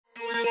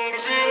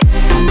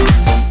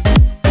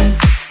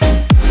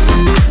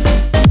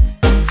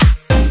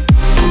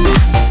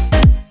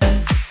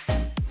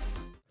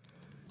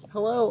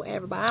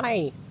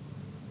Hi!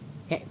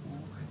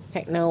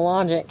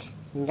 Technologic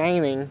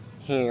Gaming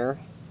here.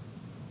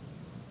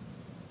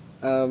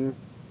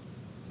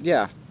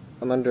 Yeah,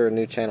 I'm under a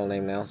new channel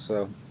name now,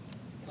 so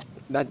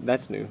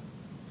that's new.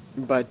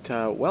 But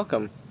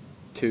welcome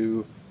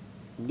to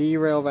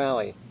Derail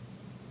Valley.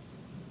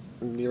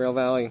 Derail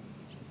Valley.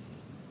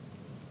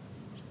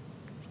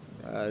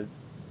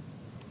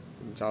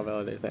 Job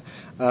validated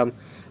that.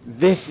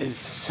 This is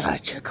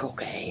such a cool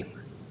game.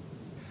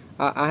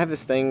 I have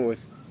this thing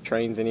with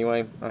trains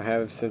anyway. I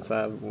have since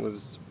I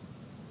was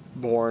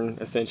born,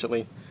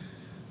 essentially.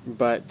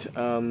 But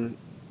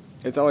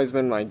it's always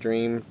been my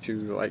dream to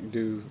like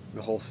do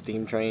the whole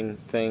steam train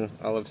thing.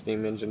 I love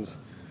steam engines.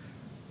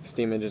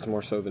 Steam engines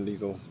more so than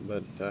diesels,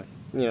 but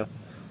you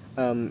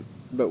know.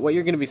 But what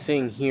you're going to be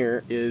seeing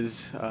here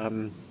is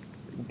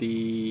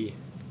the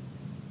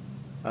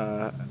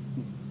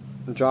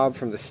job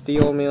from the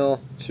steel mill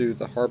to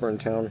the Harbor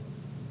and Town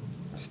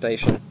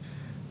station,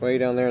 way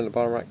down there in the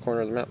bottom right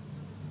corner of the map.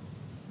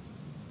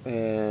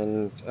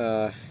 And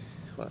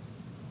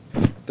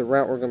the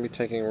route we're going to be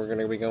taking, we're going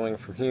to be going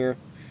from here,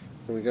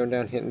 and we go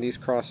down hitting these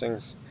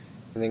crossings,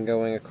 and then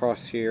going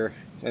across here,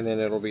 and then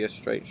it'll be a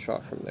straight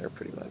shot from there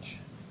pretty much.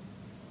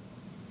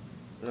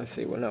 Let's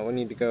see, well no, we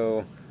need to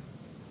go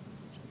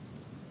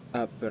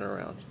up and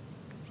around.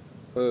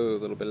 Whoa, a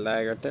little bit of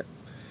lag right there.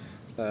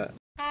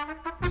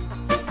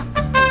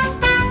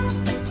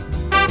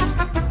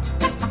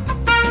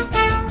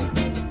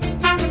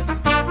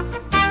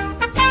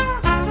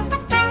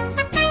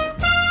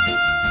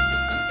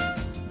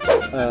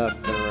 Up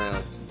and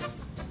around.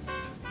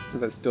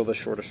 That's still the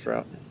shortest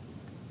route,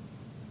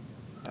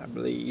 I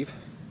believe.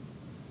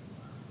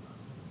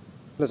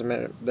 Doesn't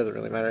matter. Doesn't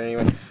really matter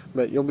anyway.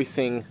 But you'll be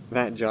seeing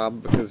that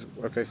job because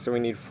okay, so we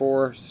need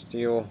four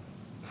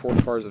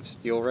cars of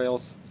steel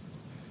rails.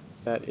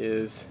 That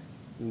is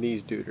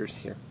these duders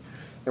here,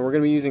 and we're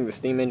going to be using the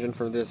steam engine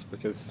for this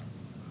because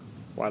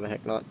why the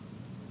heck not?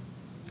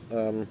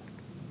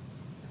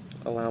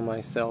 Allow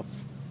myself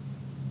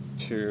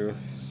to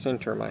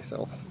center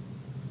myself.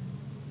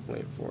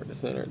 Wait for it to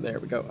center. There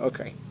we go.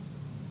 Okay.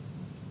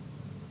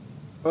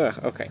 Ugh,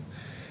 okay.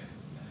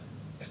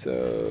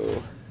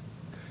 So,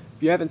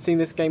 if you haven't seen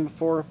this game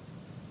before,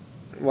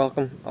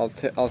 welcome. I'll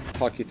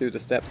talk you through the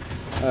steps.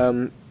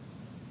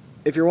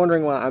 If you're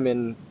wondering why I'm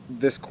in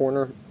this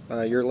corner,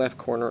 your left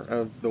corner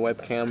of the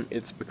webcam,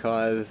 it's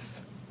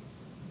because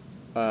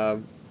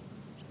the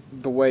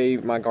way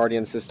my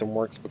Guardian system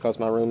works, because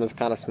my room is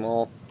kind of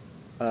small.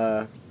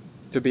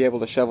 To be able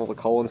to shovel the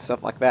coal and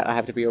stuff like that, I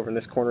have to be over in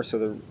this corner so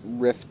the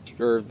Rift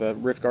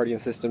Guardian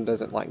system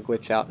doesn't like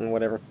glitch out and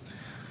whatever.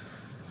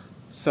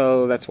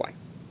 So that's why.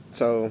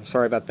 So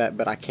sorry about that,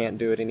 but I can't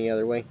do it any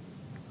other way.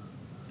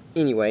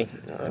 Anyway,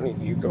 I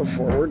need you to go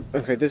forward.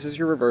 Okay, this is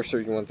your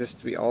reverser. You want this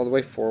to be all the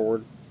way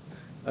forward.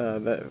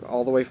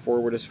 All the way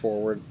forward is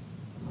forward.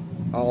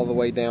 All the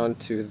way down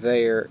to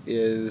there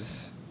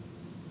is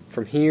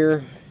from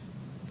here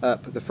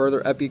up. The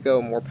further up you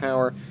go, more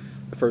power.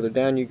 The further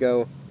down you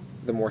go,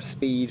 the more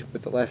speed,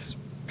 but the less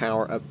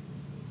power up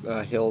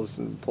hills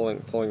and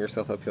pulling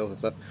yourself up hills and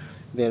stuff.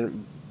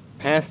 Then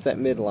past that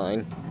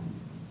midline,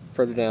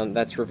 further down,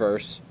 that's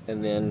reverse,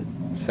 and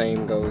then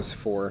same goes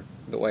for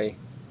the way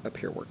up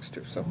here works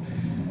too. So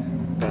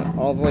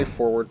all the way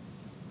forward.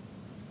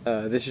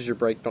 This is your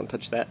brake. Don't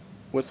touch that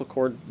whistle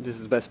cord. This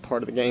is the best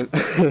part of the game.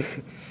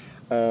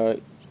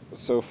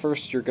 So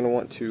first, you're going to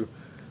want to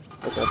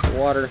open up the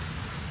water.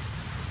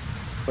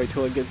 Wait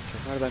till it gets to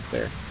right about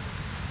there.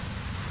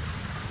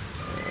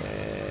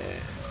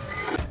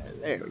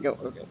 There we go.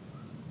 Okay.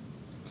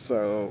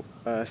 So,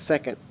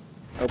 second,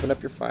 open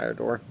up your fire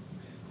door.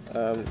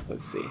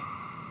 Let's see.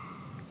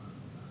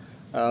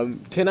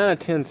 10 out of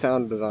 10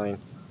 sound design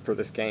for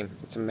this game.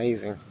 It's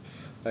amazing.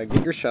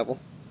 Get your shovel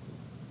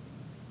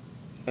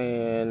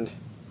and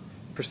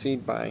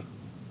proceed by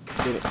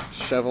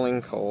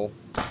shoveling coal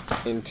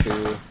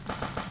into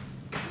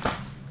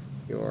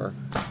your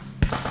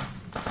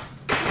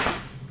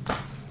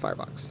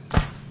firebox.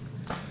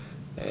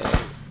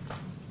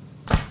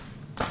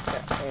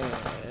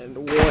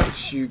 And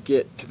once you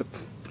get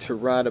to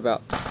right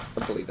about,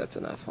 I believe that's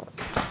enough.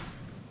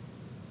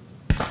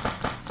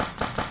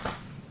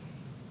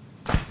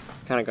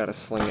 Kind of got to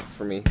sling it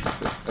for me.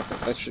 Okay,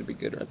 that should be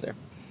good right there.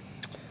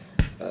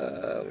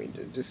 Let me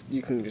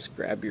you can just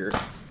grab your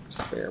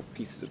spare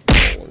pieces of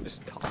coal and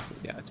just toss it.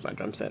 Yeah, it's my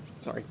drum set.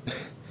 Sorry.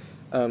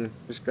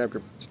 Just grab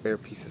your spare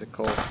pieces of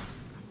coal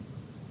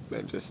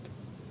and just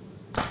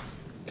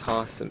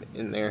toss them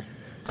in there.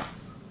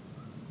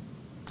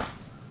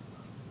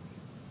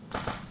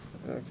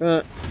 Like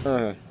that.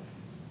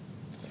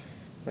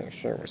 Make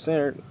sure we're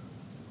centered.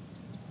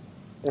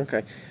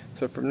 Okay,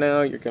 so from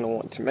now you're going to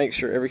want to make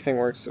sure everything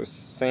works. So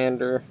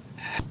sander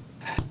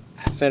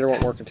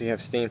won't work until you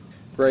have steam.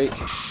 Brake,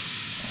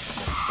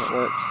 that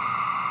works.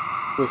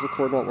 Whistle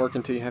cord won't work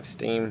until you have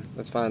steam.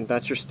 That's fine.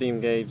 That's your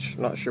steam gauge.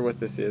 I'm not sure what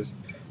this is.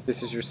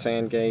 This is your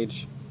sand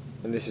gauge,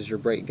 and this is your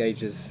brake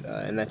gauges,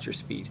 and that's your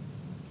speed.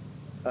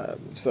 What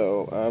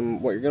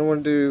you're going to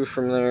want to do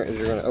from there is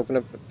you're going to open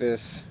up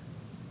this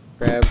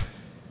grab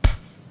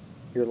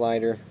your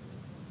lighter,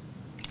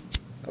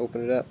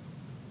 open it up,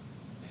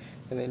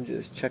 and then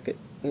just chuck it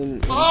in.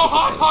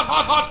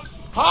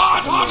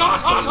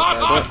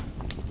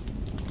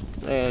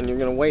 And you're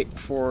going to wait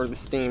for the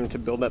steam to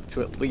build up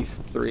to at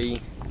least 3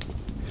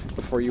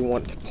 before you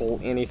want to pull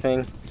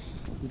anything.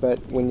 But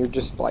when you're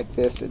just like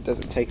this, it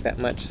doesn't take that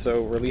much,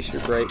 so release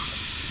your brake,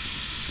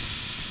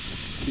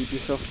 keep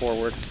yourself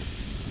forward,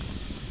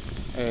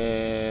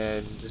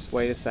 and just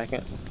wait a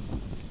second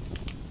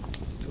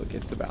until it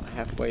gets about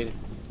halfway to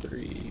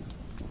 3.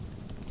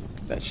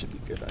 That should be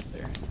good right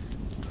there.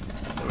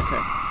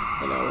 Okay,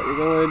 and now what you're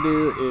going to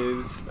do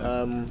is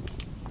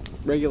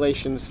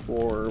regulations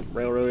for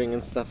railroading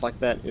and stuff like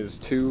that is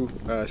 2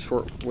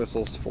 short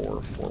whistles for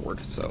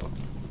forward. So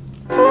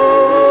okay,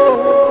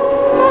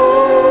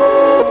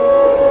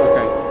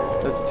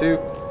 that's 2.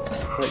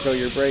 Let go of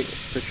your brake,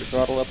 push your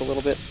throttle up a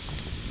little bit,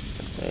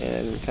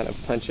 and kind of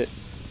punch it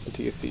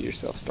until you see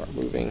yourself start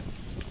moving.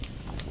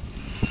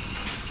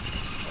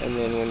 And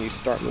then when you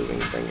start moving,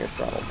 bring your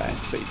throttle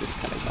back, so you just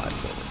kind of glide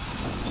forward.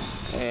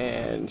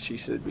 And she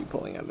should be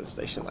pulling out of the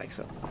station like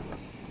so.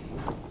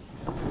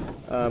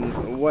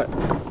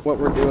 What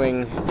we're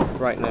doing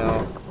right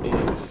now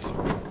is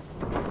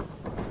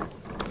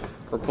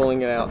we're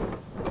pulling it out,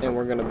 and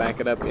we're going to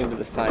back it up into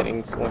the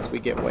sidings once we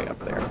get way up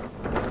there.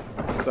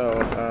 So,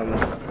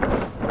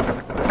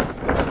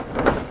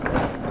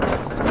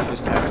 so we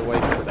just have to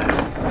wait for that.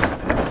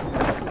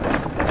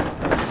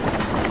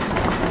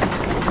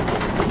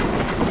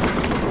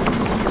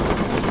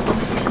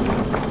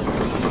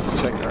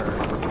 Check our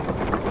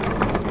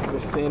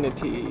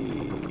vicinity.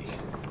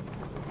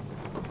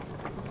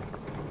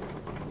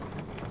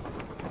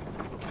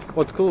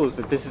 What's cool is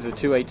that this is a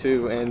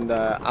 282, and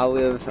I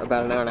live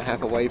about an hour and a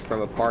half away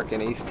from a park in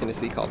East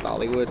Tennessee called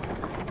Dollywood.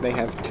 They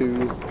have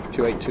 2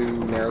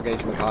 282 narrow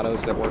gauge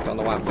Mikados that worked on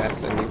the White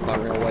Pass and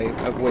Yukon Railway,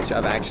 of which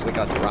I've actually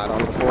got to ride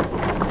on before.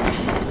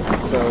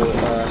 So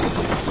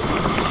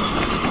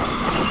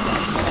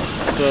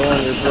throw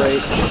on your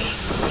brakes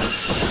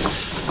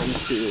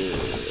until,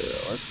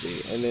 let's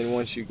see, and then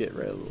once you get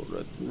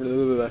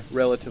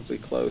relatively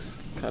close,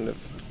 kind of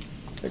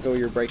let go of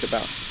your brake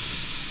about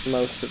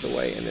most of the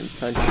way, and then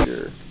punch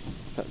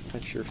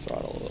your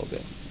throttle a little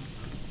bit.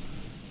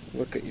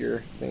 Look at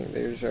your thing.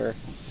 There's our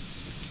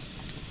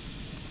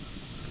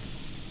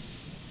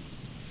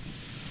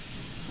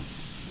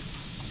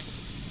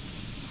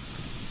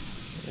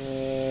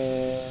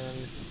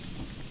and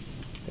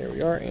there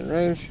we are in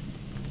range.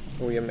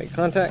 We have made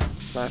contact,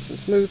 nice and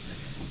smooth.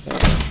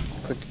 And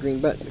click the green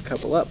button to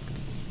couple up.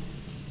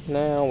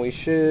 Now we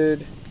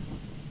should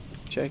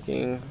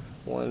checking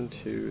 1,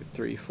 2,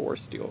 3, 4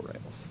 steel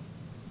rails.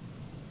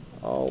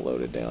 All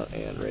loaded down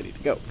and ready to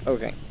go.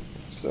 Okay,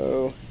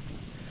 so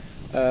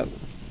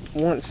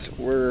once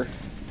we're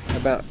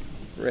about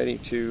ready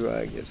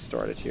to get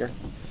started here,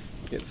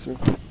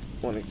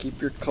 want to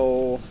keep your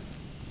coal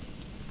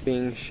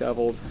being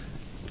shoveled,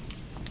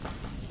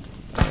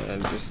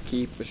 and just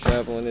keep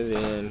shoveling it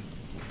in.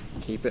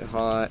 Keep it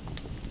hot.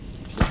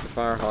 Keep the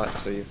fire hot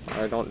so your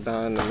fire don't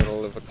die in the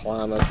middle of a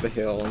climb up the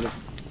hill and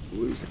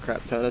lose a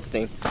crap ton of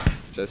steam.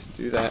 Just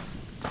do that.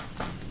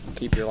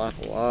 Keep your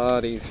life a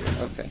lot easier.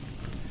 Okay.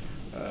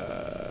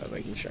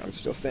 Making sure I'm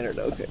still centered.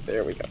 Okay,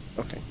 there we go.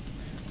 Okay.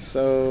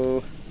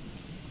 So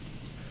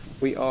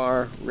we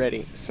are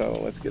ready. So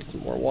let's get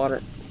some more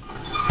water.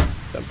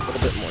 Dump a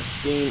little bit more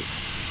steam.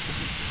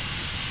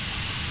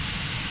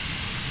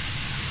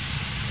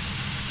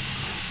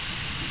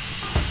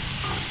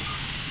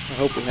 I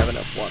hope we have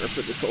enough water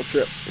for this whole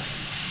trip.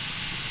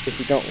 If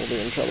we don't, we'll be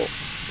in trouble.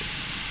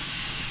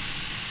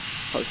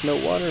 Because no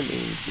water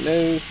means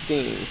no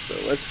steam. So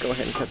let's go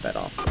ahead and cut that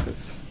off,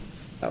 because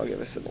that'll give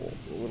us a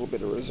little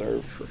bit of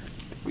reserve for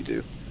if we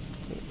do.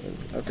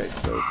 Okay,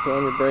 so put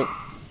on your brake.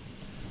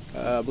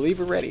 I believe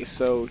we're ready.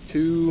 So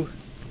 2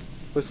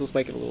 whistles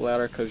make it a little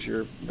louder because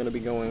you're going to be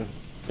going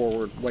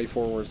forward, way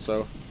forward.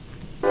 So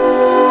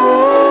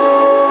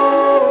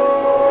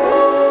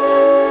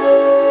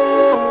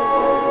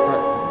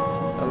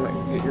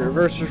get your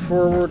reverser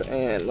forward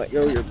and let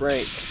go of your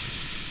brake.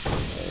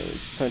 And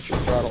punch your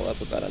throttle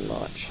up about a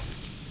notch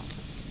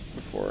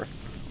before.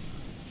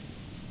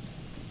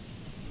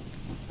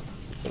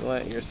 And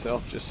let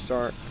yourself just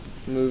start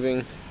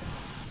moving.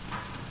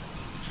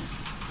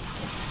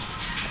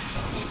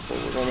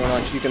 Forward one more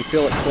notch. You can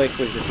feel it click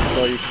with your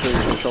control. You can feel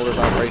your controller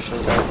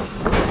vibration go.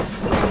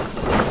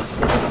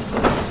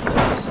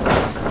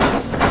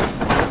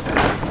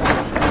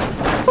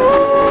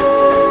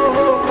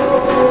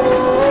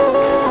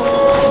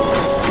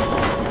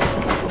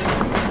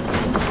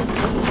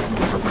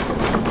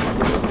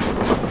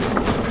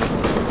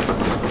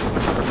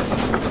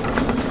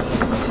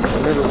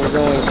 Remember, we're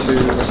going to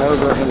the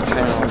harbor in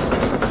town.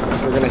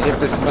 We're going to hit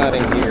this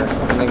siding here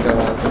and then go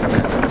on from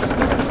there.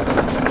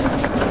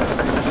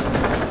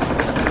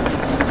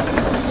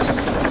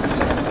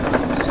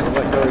 So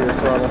let go of your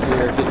throttle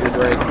here, hit your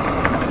brake.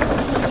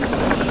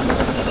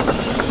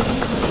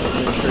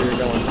 Make sure you're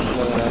going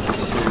slow enough to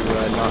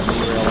not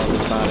derail on the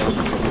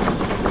sidings.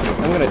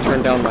 I'm going to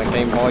turn down my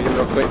game volume volume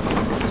real quick,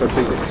 so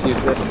please excuse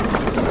this.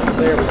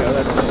 There we go,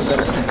 that's a little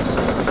better.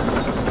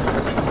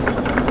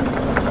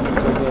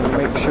 So again,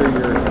 make sure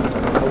you're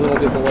a little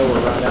bit below or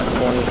right at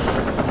 20.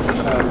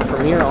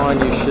 From here on,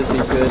 you should be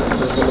good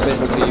for a little bit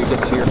until you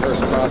get to your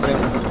first crossing,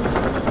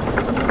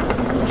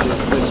 which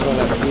is this one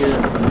up here.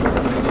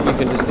 You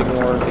can just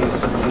ignore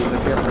these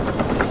up here.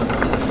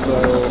 So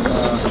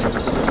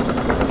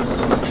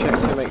check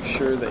to make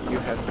sure that you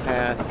have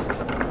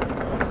passed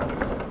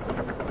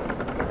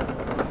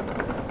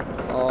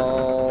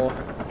all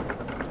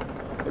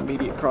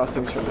immediate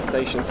crossings from the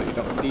station so you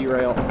don't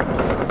derail.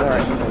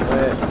 Alright,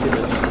 let's give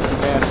it some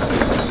gas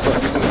and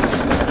start speeding.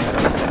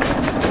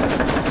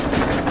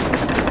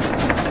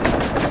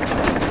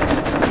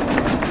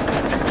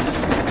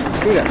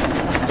 Do that.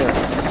 There.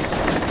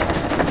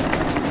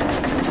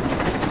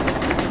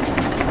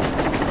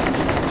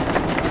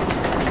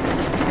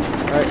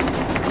 Alright,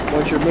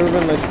 once you're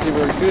moving, let's give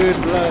her a good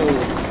blow.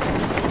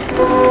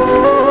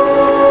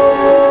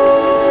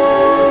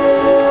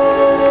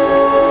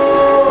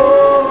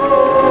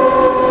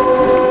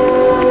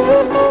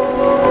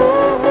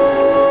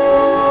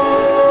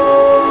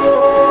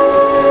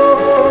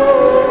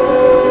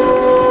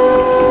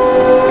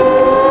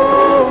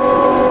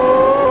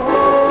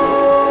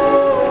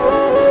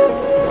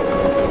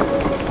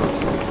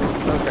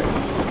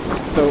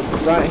 So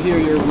right here,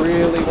 you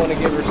really want to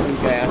give her some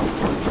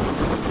gas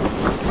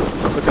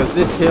because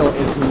this hill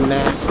is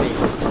nasty.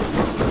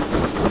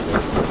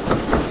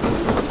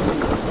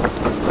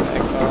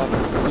 Back off,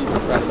 keep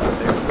it right about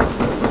there.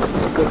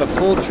 With a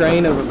full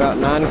train of about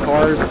 9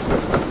 cars,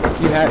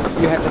 you have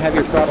to have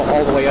your throttle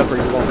all the way up or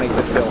you won't make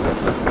this hill.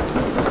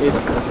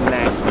 It's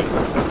nasty.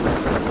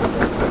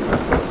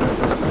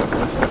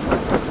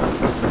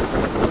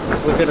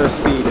 Look at her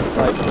speed,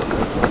 like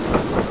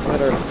at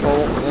her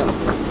total. Yeah.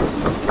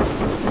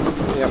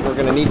 Yeah, we're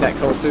going to need that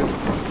coal too.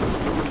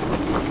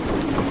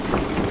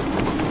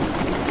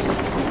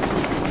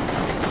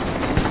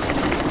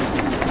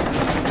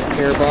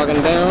 Air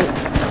bogging down.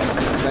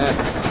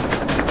 That's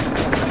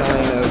a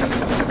sign of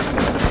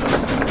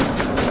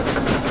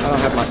I don't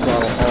have my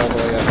throttle all the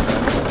way up.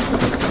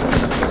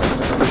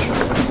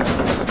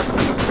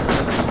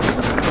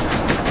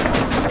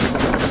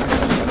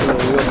 A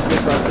little wheel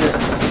slip right there.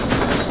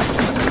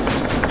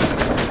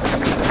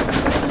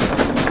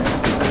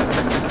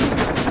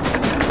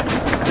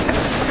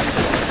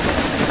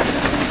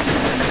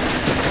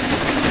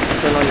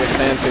 Turn on your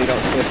sand so you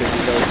don't slip if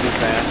you go too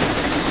fast.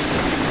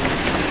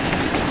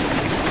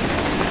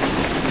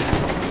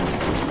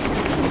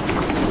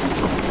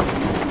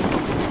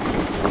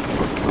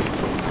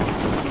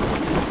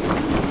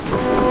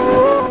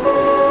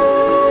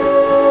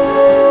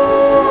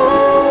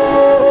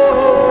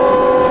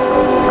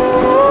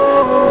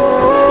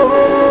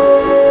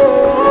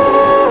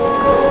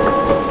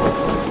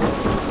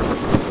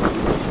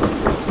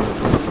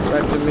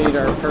 Right to meet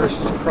our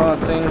first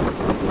crossing.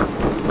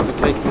 So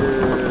take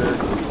your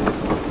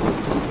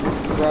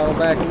throttle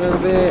back a little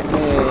bit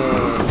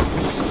and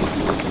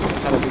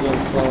kind of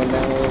begin slowing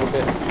down a little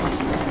bit.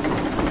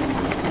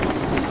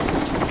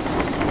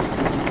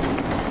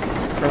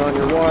 Turn on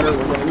your water,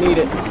 we're going to need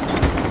it.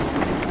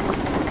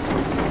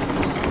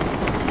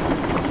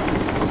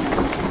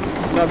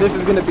 Now this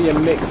is going to be a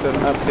mix of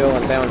uphill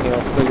and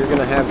downhill, so you're going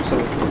to have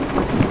some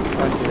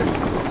right here.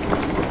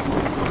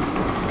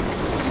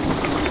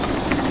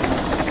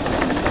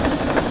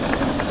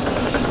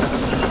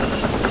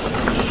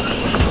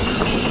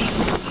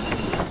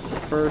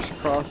 First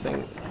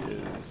crossing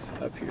is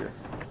up here.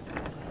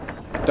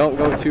 Don't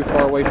go too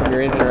far away from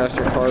your engine or else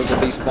your cars will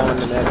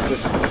despawn and that's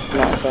just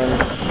not fun.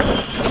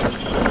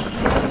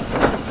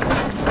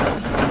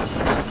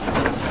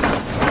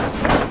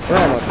 We're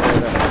almost there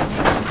though.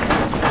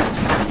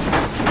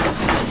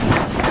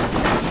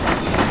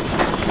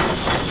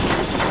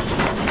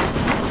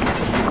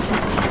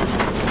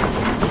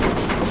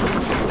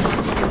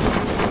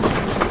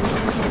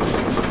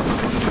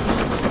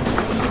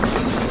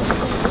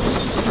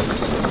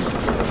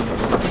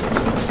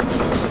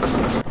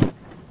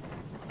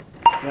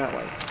 That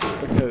way,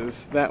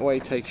 because that way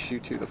takes you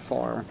to the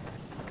farm,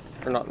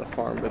 or not the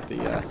farm, but the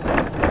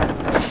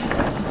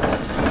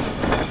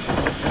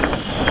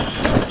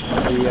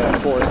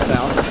forest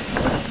south.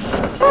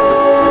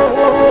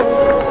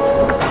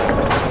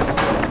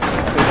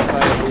 Signify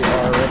that we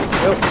are ready to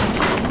go.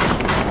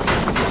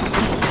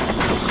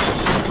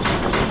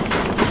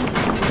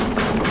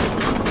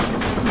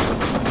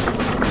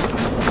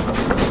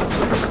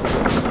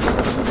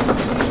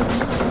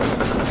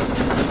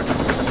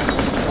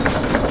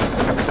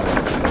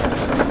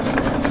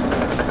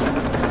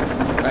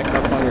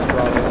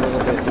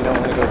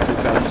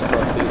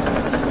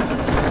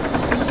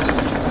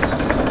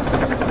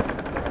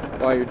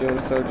 While you're doing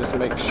so, just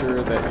make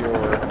sure that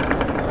your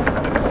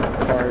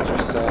cars are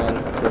still on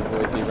to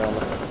avoid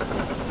derailment.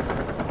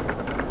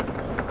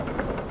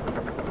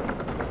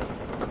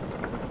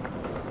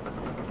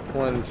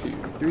 One, two,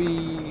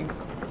 three,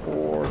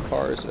 4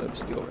 cars of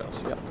steel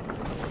rails. Yep.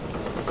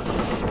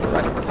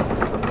 Right.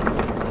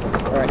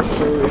 Alright, so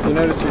So if you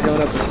notice you're going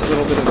up this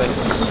little bit of a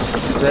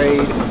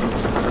grade,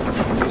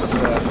 just so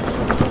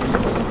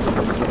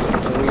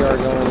we are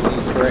going the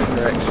correct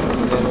direction.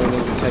 And then we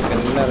need to take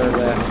another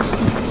left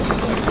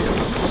up here.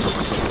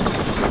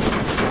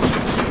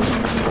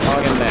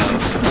 Logging down.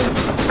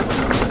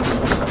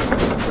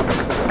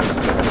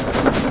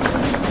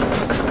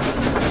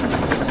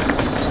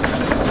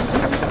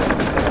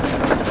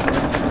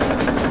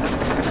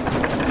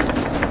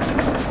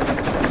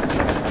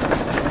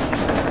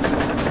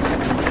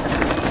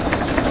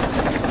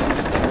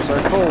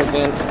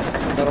 Again,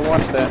 gotta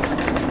watch that.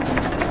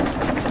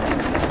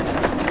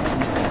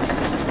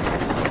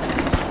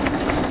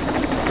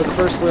 For the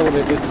first little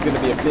bit, this is going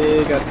to be a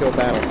big uphill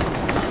battle.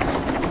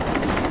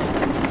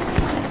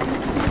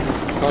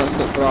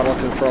 Constant throttle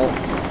control.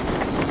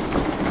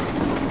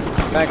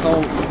 Back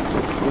home,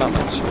 not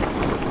much.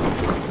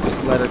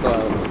 Just let her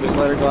glide. Just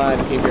let her glide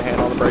and keep your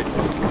hand on the brake.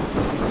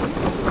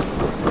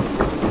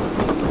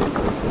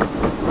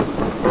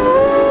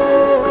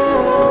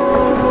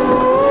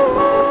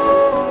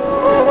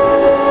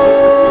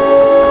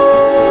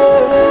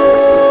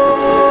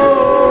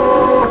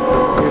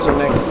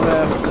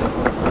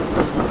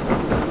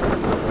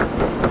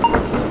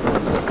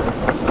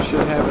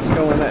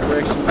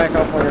 Back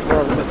off on your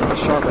throttle. This is a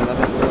sharp end. I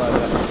didn't realize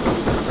that.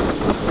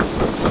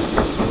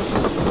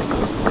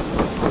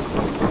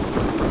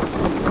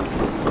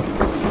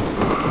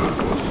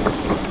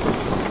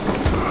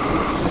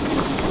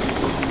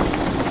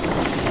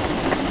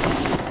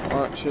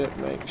 Watch it.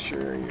 Make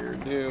sure you're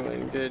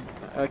doing good.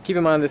 Keep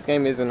in mind this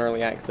game is in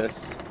early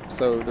access,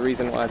 so the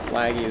reason why it's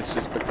laggy is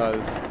just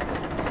because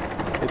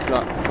it's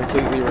not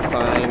completely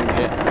refined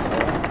yet. So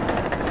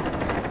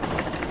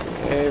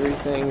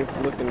everything's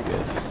looking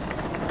good.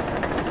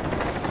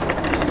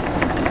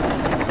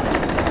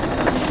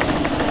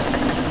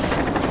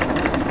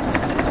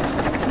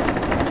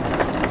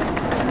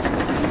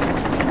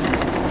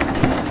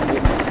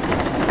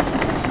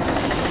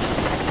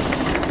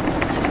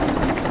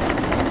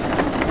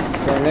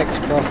 Next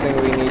crossing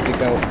we need to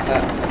go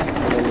up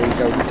and then we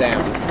go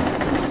down.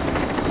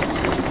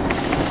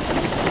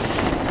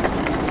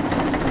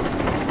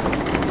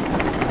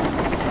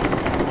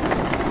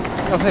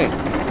 Oh hey,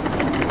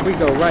 if we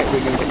go right we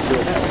can get to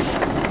it that way.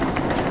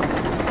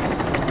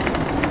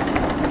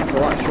 It's a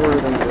lot shorter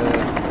than the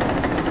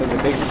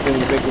big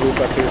loop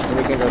up here, so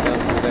we can go down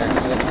through there. I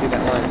didn't see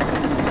that line.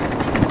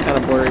 Kind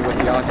of blurry with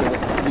the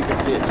Oculus. You can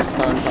see it just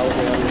fine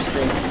probably on your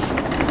screen.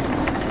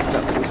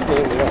 Stuck some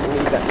steam, we don't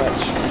need that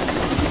much.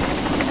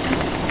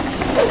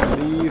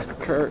 These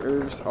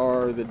curves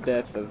are the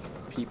death of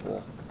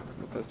people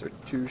because they're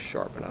too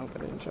sharp, and I hope I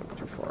didn't jump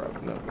too far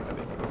up. No, I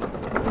didn't.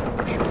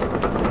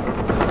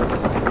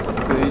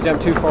 If you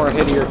jump too far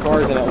ahead of your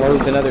cars and it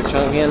loads another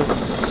chunk in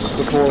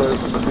before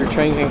your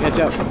train can catch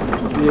up,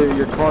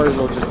 your cars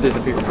will just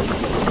disappear.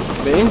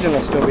 The engine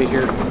will still be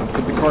here,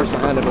 but the cars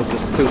behind it will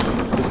just poof,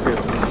 disappear.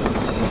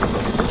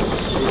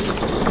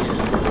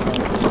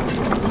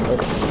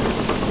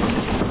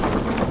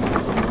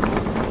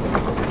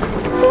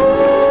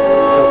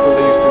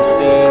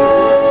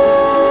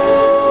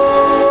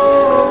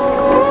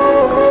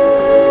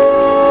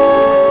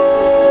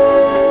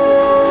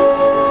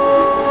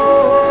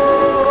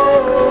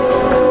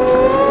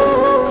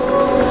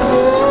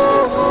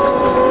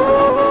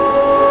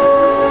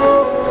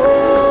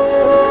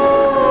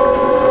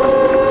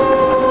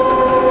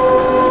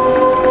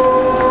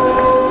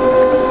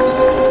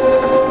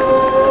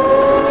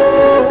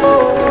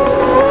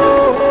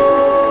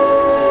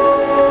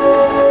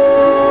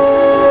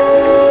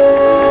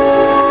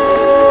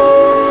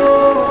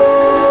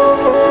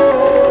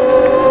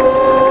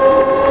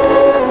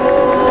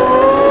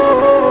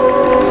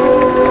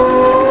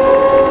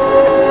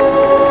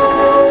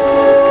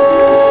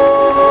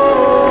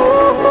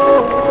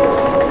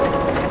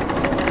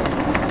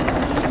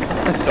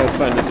 It's so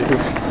fun to do.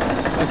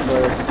 I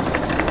swear.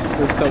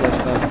 It's so much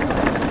fun.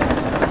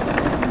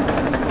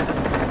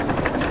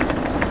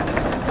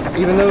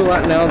 Even though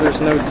right now there's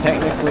no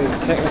technical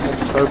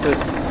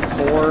purpose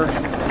for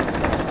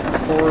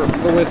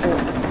the whistle,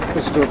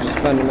 it's still just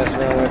fun to mess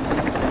around with.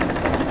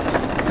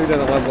 Who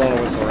doesn't love blowing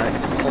a whistle, right?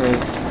 I mean,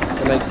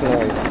 it makes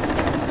noise.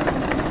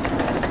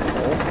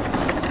 Oh,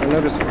 I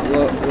noticed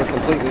we're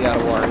completely out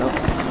of water now.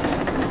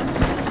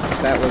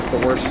 That was the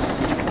worst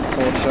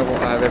cold shovel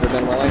I've ever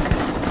done in my life.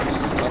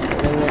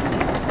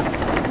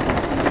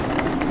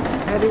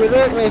 How do we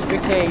look, Mr.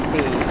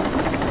 Casey?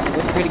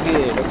 Look pretty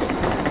good. Okay.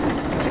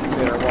 Let's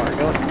get our water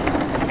going.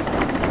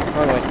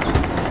 Wrong way.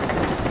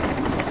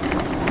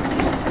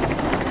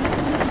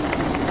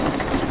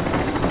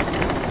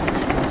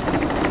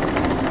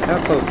 How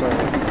close are we?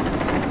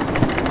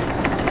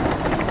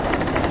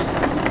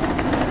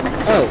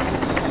 Oh!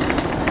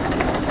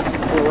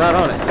 We're right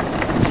on it.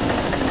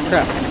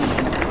 Crap.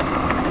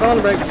 Put on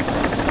the brakes.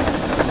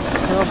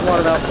 Turn off the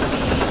water valve.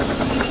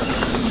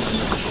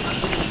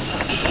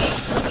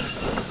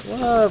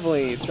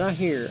 Lovely, it's right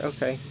here.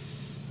 Okay.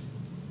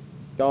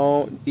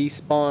 Don't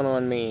despawn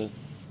on me.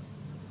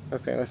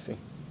 Okay, let's see.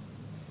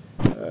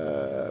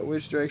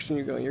 Which direction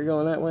you going? You're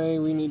going that way.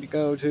 We need to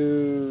go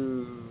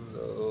to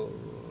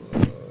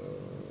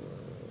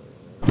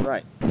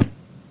right.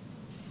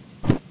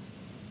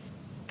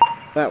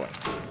 That way.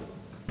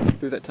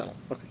 Through that tunnel.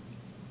 Okay.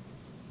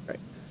 Right.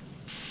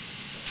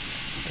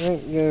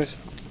 Alright,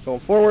 just going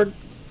forward.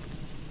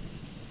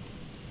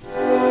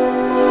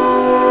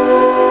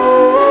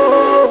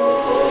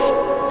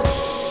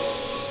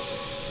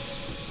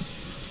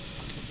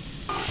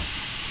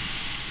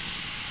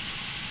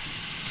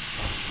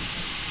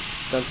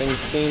 Dumping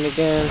steam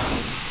again.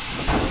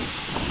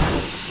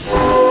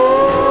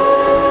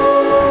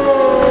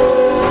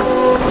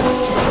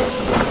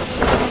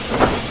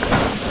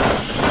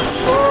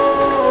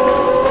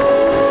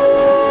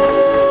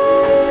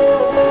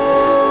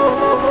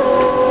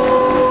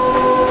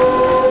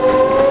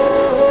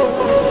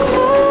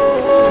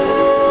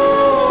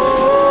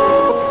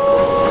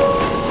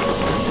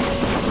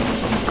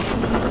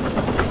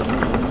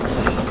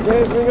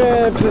 Guys, we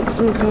gotta put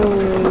some coal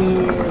in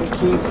here to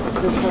keep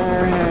the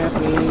fire happy.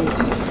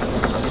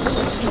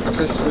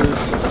 Chris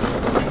Swoosh.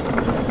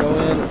 Go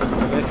in.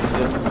 Yes, it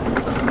did.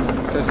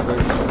 Chris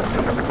Swoosh.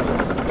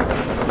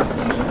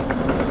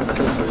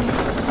 Chris Swoosh.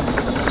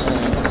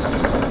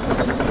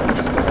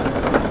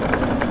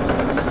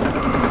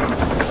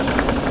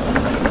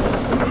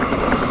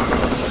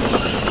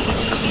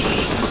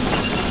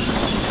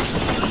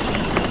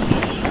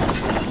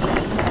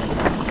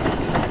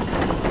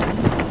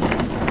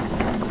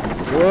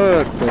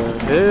 What the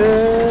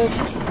heck?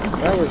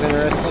 That was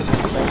interesting.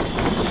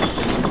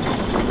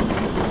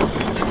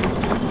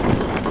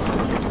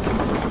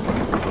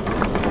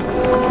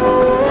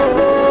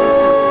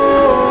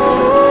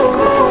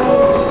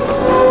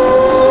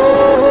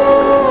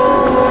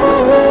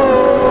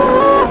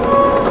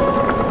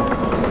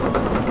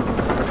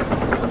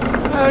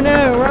 Oh no,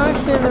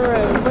 rocks in the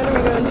road. What are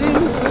we gonna do?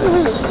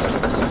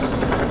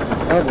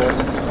 Oh boy.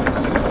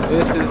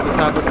 This is the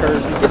type of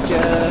curves that get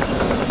ya.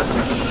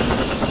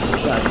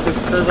 Like this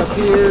curve up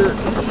here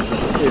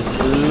is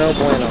no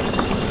bueno.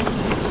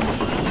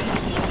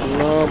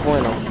 No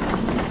bueno.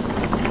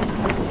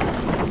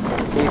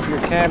 Keep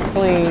your cab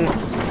clean.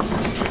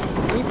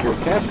 Keep your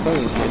cab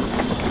clean, kids.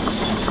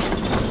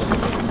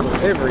 For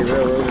every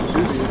railroad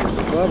enthusiast.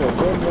 Blah blah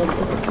blah blah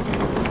blah.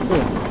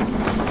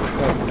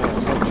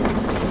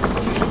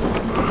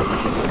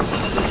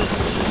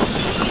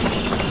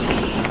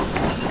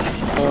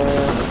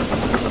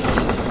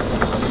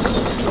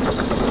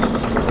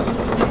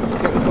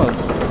 Getting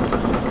close.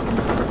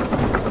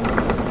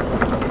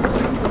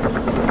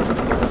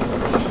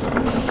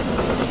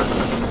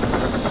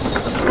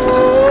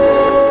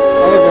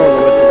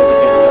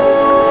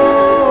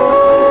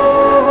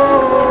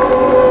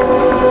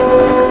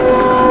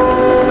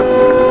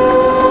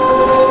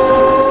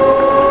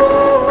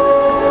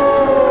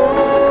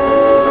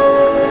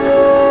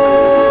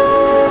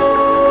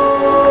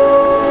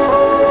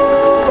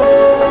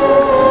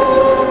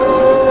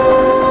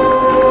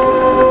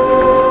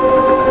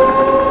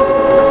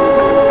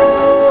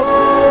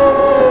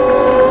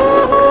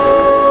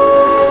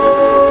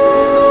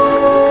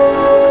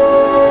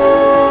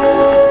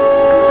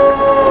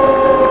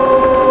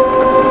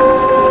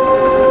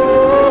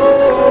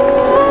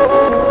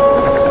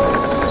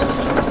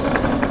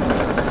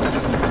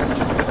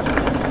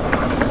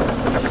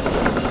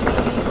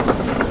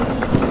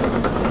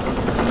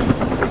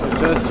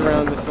 Just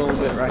around this little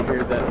bit right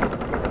here, that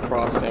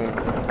crossing.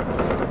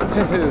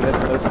 That's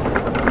close.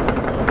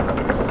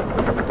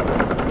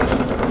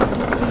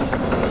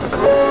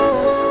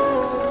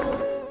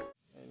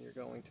 And you're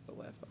going to the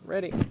left.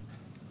 Ready?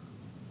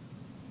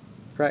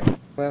 Right,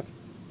 left,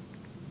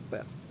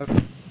 left.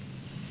 Okay.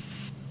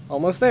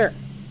 Almost there.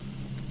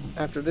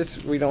 After this,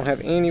 we don't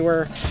have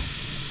anywhere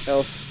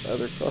else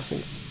other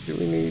crossing. Do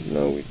we need?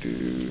 No, we do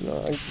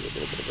not. Give it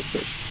a bit of a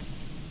push.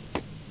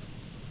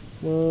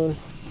 Come on.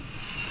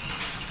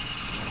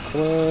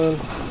 Come on.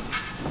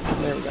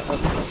 There we go.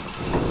 Okay.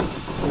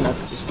 It's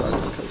enough to start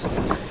us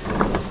coasting.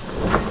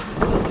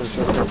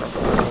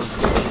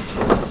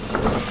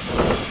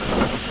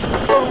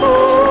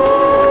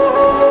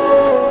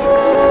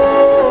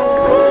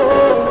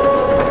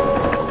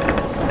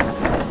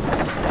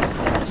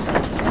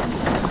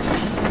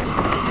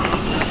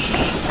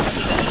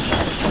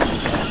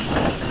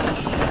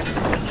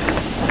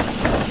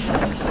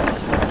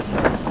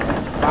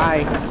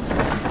 Bye.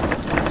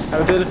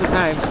 Have a beautiful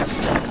time.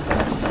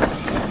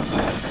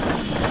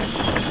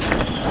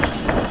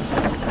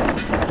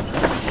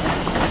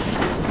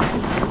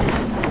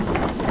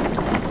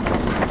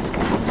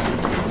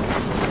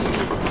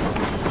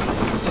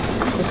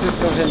 Just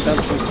go ahead and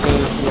dump some steam.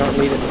 You don't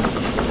need it.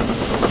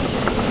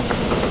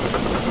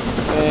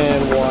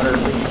 And water.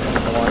 We need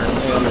some water.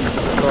 And the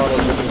throttle,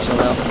 we can chill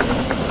out.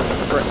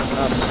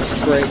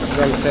 Brake.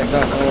 Drum set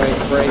got no way.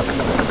 Brake.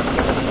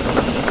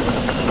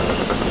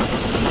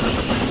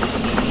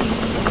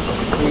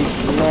 We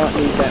do not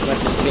need that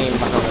much steam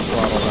behind the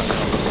throttle right now.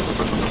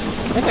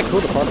 Isn't that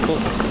cool? The particles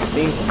and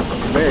steam.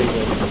 Very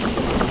good.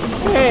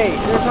 Hey,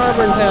 there's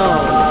Harbor Town.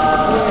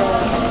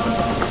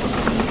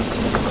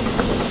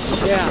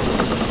 Yeah. Yeah.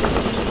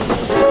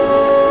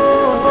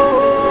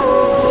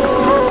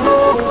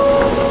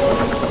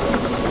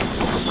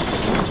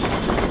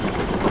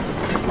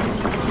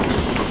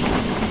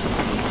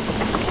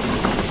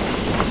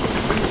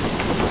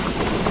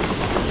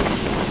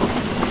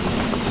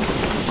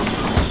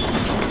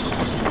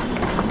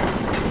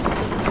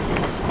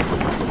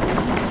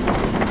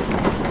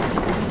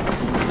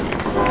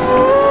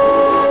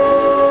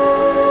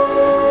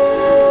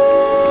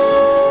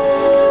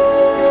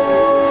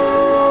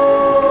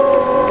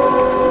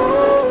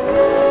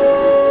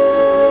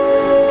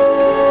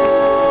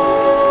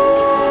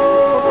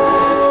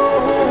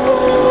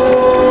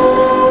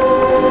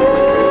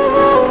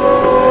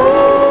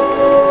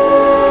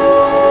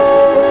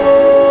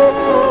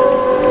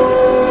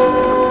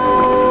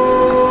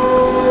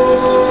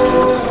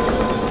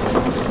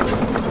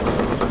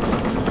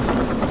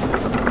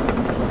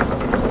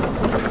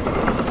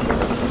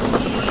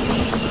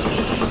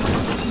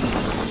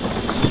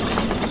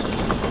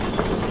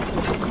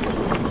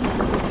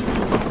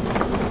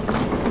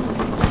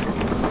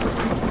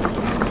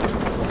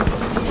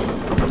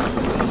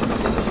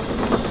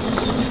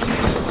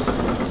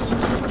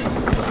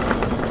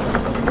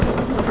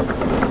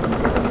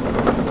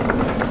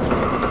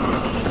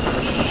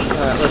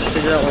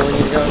 figure out where we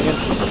need to go again?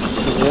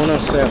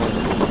 107.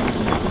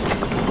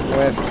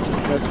 West,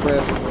 that's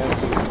west, and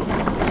that's east.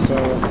 So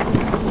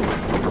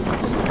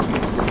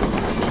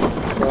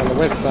on the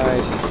west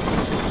side,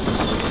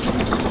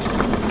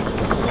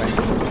 right.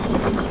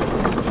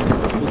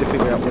 Need to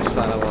figure out which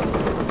side I'm on.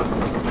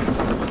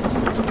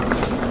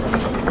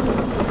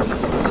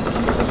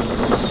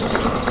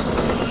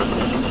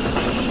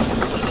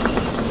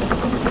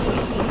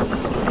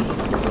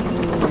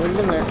 We're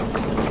in there.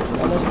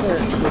 Almost there.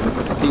 This is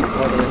the steep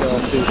part of the hill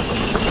too.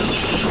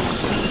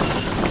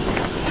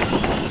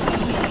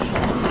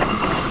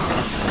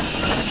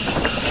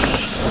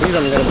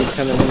 I'm going to be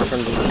coming in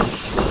from the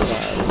east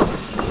side.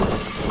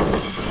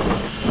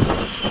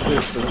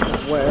 There's the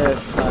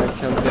west side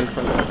comes in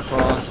from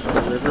across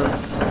the river.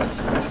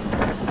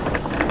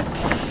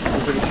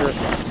 I'm pretty sure.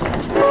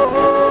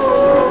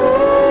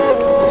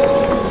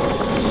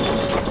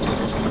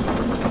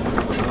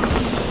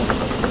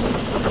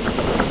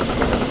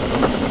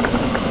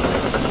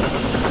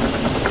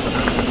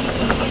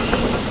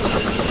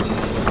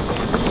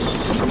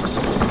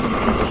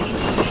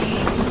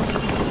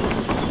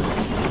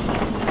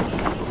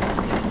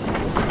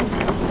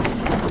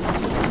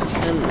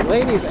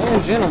 Ladies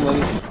and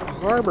gentlemen,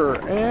 harbor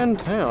and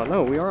town.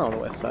 No, we are on the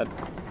west side.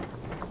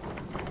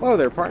 Whoa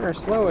there, partner.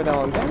 Slow it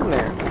on down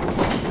there.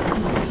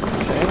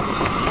 Okay.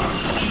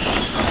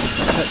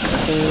 Cut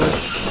steam.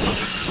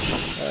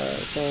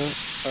 Thing.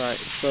 Alright,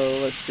 so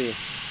let's see.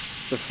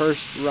 It's the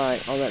first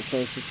right on that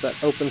thing. It's just that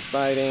open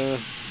siding. I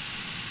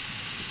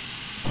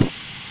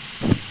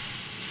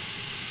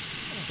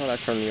thought I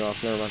turned you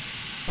off. Never mind.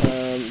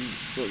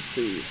 Let's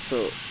see. So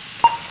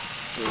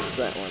it's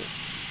that one.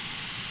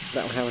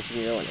 That one has to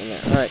be going in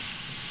there. Alright.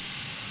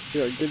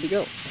 We are good to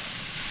go.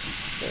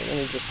 Okay, let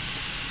me just...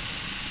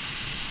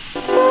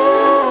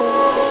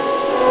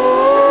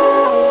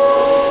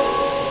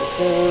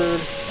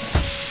 forward.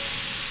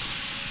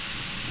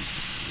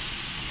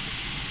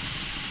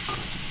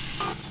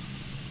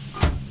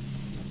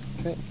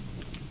 Okay.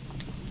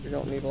 We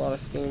don't need a lot of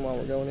steam while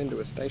we're going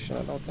into a station,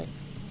 I don't think.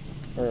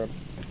 Or a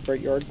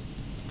freight yard.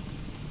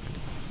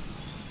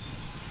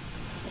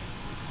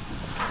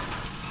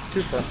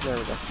 Too far. There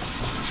we go.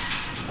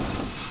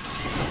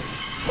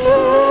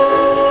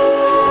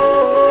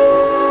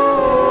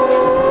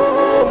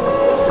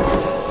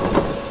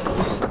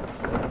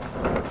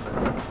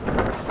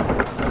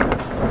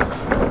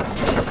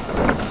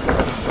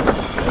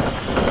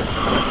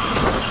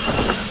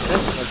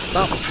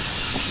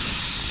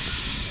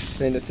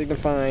 Then to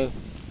signify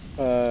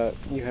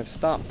you have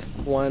stopped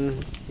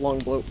one long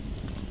blow.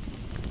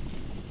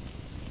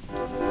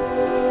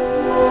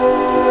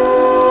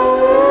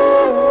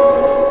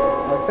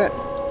 Like that.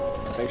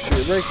 Make sure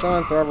your brakes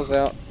on, throttle's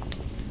out,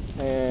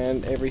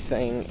 and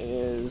everything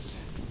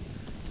is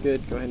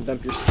good. Go ahead and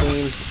dump your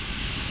steam.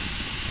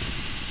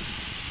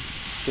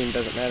 Steam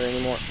doesn't matter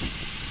anymore.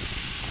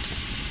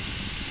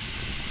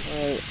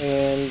 Alright,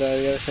 and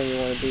the other thing you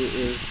want to do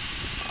is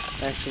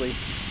actually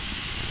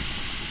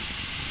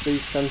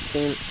leave some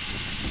steam,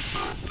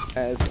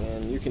 as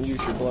in you can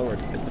use your blower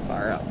to put the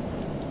fire out.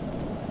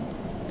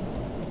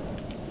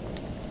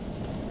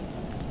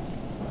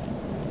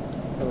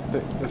 It'll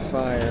put the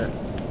fire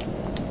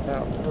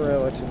out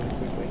relatively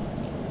quickly.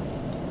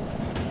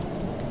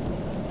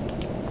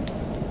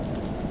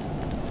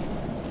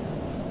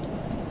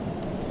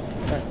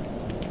 Alright,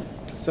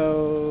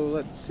 so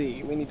let's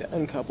see, we need to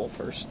uncouple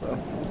first though.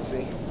 Let's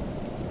see.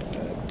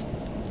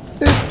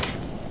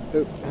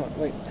 Oop,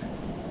 wait.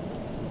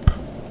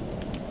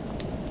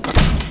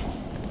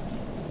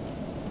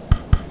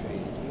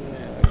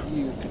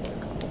 You can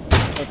uncouple.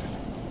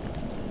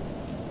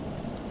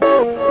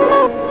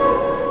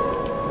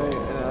 Okay,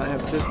 and I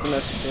have just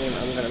enough steam.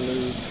 I'm going to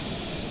move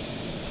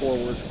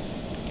forward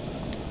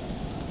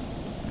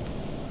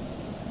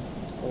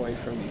away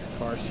from these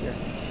cars here.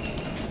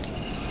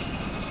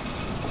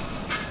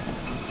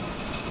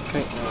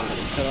 Okay, now I'm going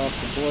to cut off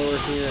the blower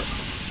here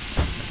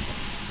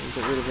and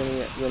get rid of any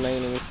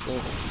remaining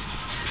steam.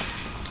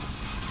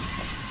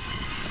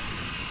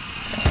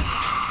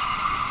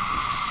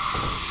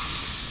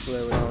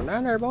 There we go.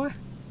 Down there, boy.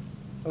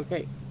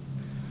 Okay.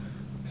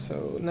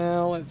 So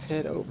now let's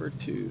head over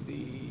to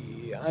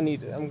the... I'm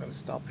gonna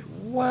stop.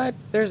 What?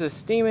 There's a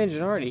steam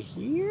engine already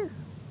here?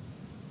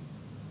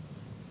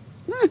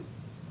 I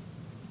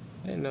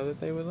didn't know that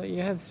they would let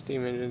you have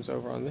steam engines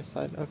over on this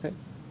side. Okay.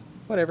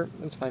 Whatever.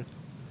 That's fine.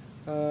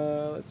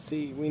 Let's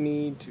see. We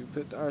need to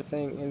put our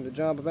thing in the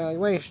job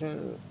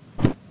evaluation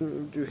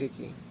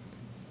doohickey.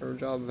 Or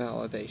job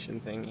validation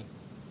thingy.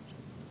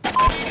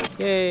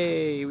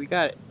 Yay! We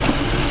got it.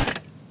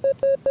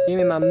 Give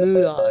me my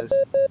moolahs.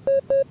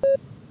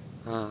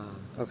 Ah,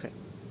 okay.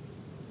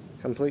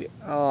 Complete.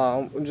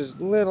 Oh, just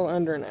a little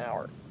under an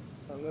hour.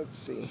 Let's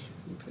see.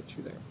 Let me put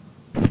you there.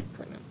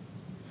 Right now.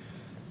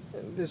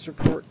 And this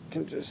report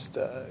can just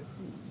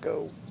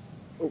go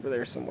over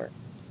there somewhere.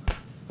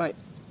 Bye.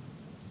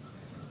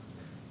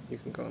 You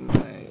can go in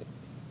my...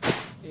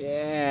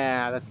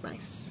 Yeah, that's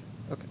nice.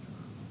 Okay.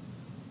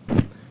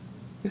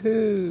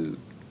 Woohoo!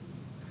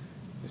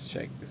 Let's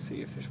check to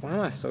see if there's... Why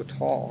am I so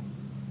tall?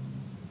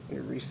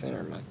 Let me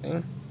recenter my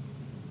thing.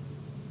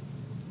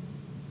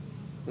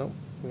 Nope.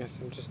 I guess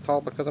I'm just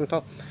tall because I'm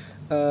tall.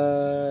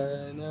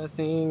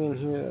 Nothing in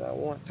here that I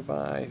want to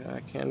buy, that I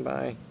can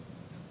buy.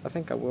 I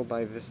think I will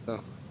buy this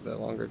though, the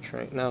longer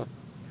train. No,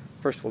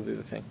 first we'll do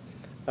the thing.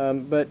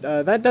 But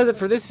that does it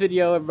for this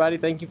video, everybody.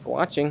 Thank you for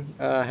watching.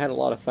 I had a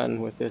lot of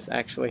fun with this,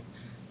 actually.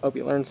 Hope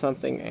you learned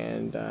something,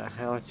 and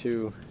how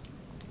to,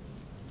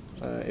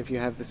 if you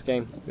have this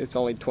game, it's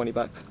only 20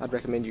 bucks. I'd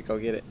recommend you go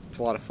get it. It's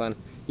a lot of fun.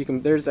 You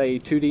can. There's a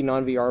 2D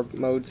non-VR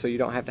mode, so you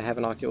don't have to have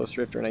an Oculus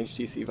Rift or an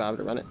HTC Vive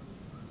to run it.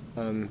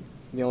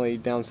 The only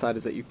downside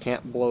is that you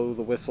can't blow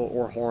the whistle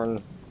or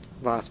horn,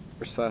 vice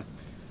versa,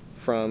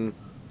 from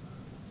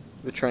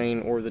the train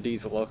or the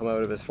diesel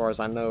locomotive, as far as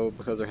I know,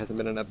 because there hasn't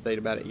been an update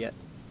about it yet.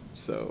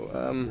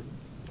 So,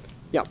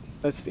 yeah,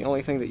 that's the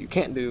only thing that you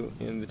can't do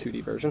in the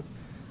 2D version.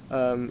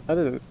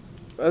 Other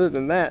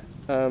than that,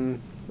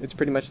 it's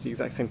pretty much the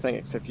exact same thing,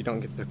 except you don't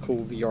get the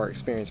cool VR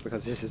experience,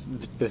 because this is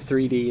the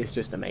 3D is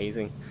just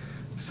amazing.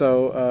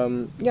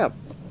 So, yeah.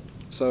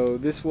 So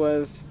this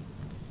was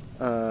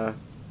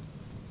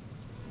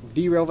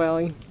Derail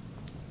Valley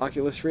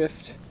Oculus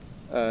Rift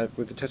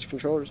with the touch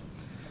controllers,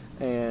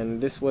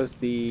 and this was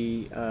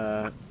the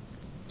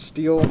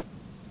steel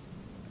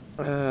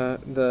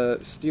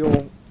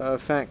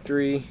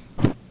factory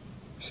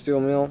steel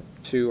mill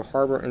to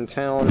Harbor and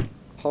Town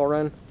haul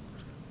run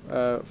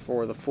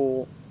for the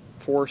full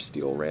 4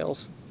 steel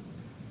rails.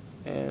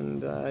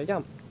 And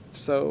yeah,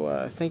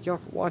 so thank y'all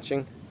for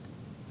watching.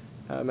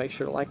 Make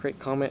sure to like, rate,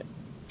 comment,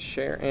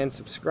 share, and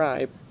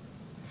subscribe.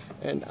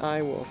 And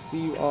I will see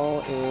you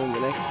all in the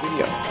next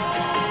video.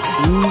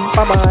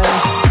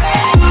 Bye-bye!